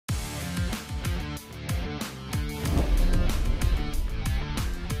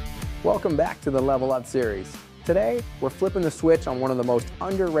Welcome back to the Level Up series. Today, we're flipping the switch on one of the most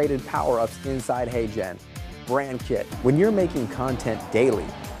underrated power-ups inside HeyGen, Brand Kit. When you're making content daily,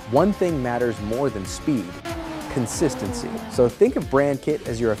 one thing matters more than speed: consistency. So think of Brand Kit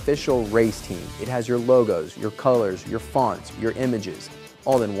as your official race team. It has your logos, your colors, your fonts, your images,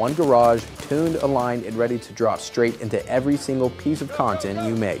 all in one garage, tuned, aligned, and ready to drop straight into every single piece of content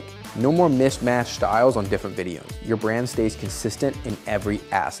you make. No more mismatched styles on different videos. Your brand stays consistent in every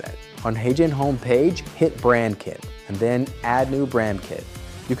asset. On HeyGen homepage, hit Brand Kit, and then add new Brand Kit.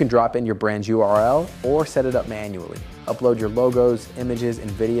 You can drop in your brand's URL or set it up manually. Upload your logos, images,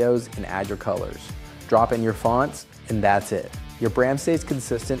 and videos, and add your colors. Drop in your fonts, and that's it. Your brand stays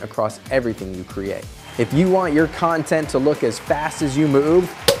consistent across everything you create. If you want your content to look as fast as you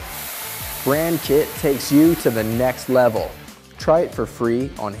move, Brand Kit takes you to the next level. Try it for free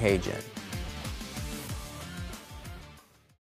on HeyGen.